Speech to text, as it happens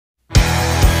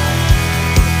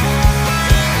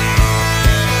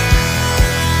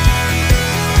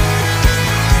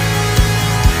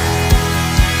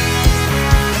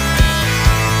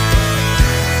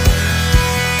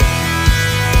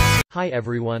Hi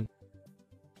everyone.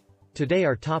 Today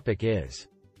our topic is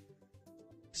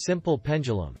simple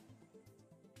pendulum.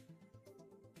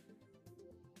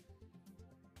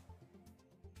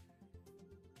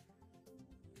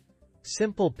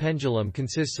 Simple pendulum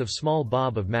consists of small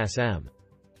bob of mass m,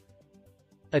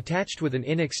 attached with an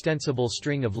inextensible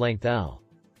string of length L,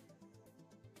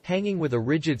 hanging with a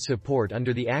rigid support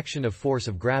under the action of force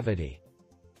of gravity.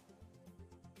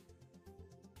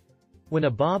 When a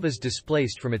bob is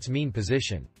displaced from its mean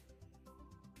position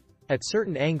at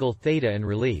certain angle theta and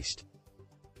released,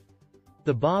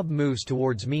 the bob moves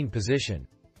towards mean position.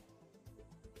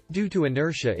 Due to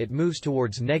inertia, it moves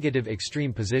towards negative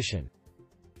extreme position.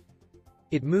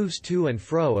 It moves to and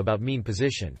fro about mean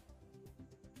position.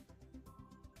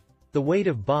 The weight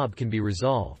of bob can be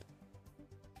resolved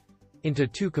into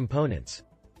two components,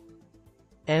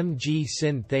 mg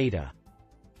sin theta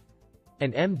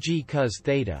and mg cos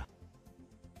theta.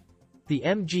 The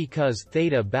mg cos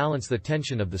theta balance the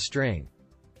tension of the string.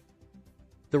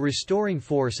 The restoring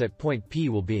force at point P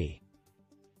will be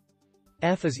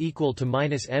F is equal to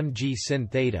minus mg sin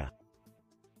theta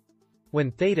when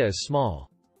theta is small.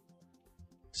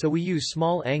 So we use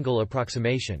small angle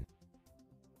approximation.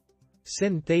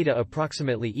 Sin theta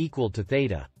approximately equal to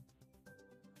theta.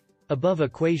 Above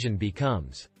equation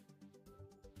becomes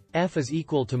F is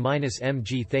equal to minus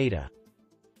mg theta.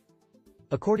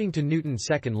 According to Newton's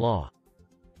second law,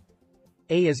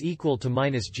 A is equal to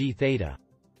minus g theta.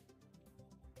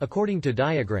 According to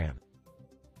diagram,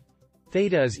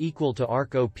 theta is equal to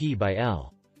arc OP by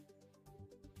L.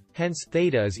 Hence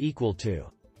theta is equal to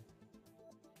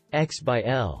x by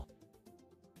L.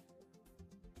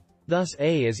 Thus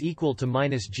A is equal to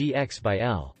minus gx by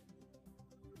L.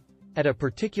 At a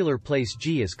particular place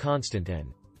g is constant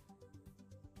and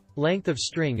length of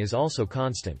string is also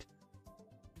constant.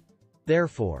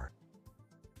 Therefore,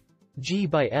 g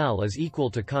by L is equal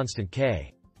to constant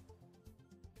k.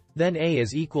 Then A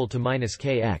is equal to minus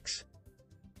kx.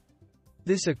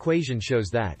 This equation shows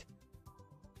that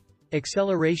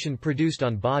acceleration produced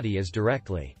on body is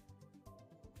directly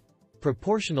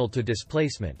proportional to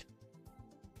displacement,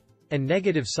 and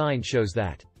negative sign shows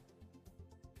that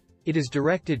it is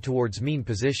directed towards mean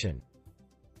position.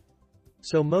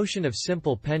 So motion of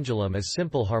simple pendulum is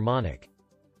simple harmonic.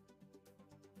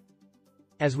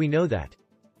 As we know that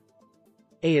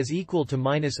A is equal to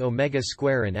minus omega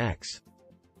square in x.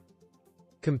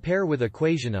 Compare with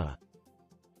equation A.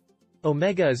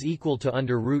 Omega is equal to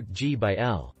under root g by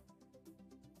L.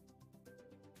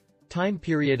 Time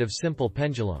period of simple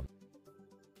pendulum.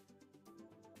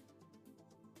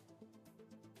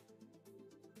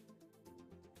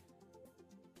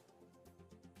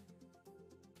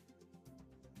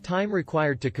 Time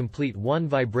required to complete one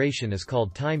vibration is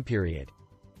called time period,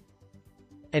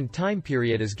 and time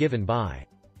period is given by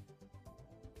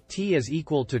T is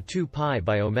equal to 2 pi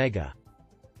by omega.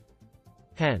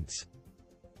 Hence,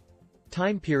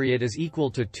 time period is equal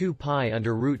to 2 pi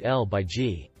under root L by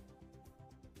G.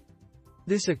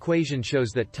 This equation shows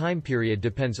that time period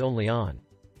depends only on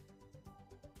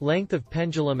length of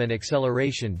pendulum and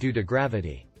acceleration due to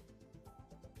gravity.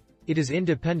 It is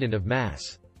independent of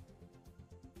mass.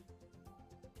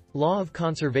 Law of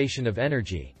conservation of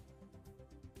energy.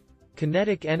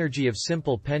 Kinetic energy of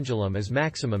simple pendulum is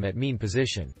maximum at mean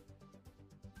position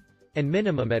and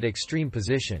minimum at extreme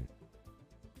position.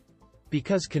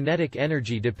 Because kinetic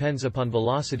energy depends upon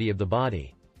velocity of the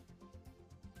body,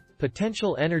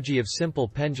 potential energy of simple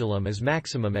pendulum is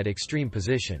maximum at extreme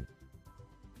position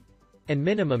and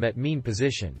minimum at mean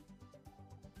position.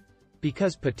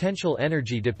 Because potential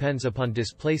energy depends upon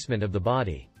displacement of the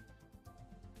body,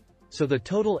 so the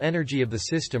total energy of the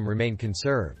system remain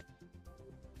conserved.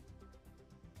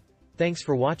 Thanks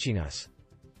for watching us.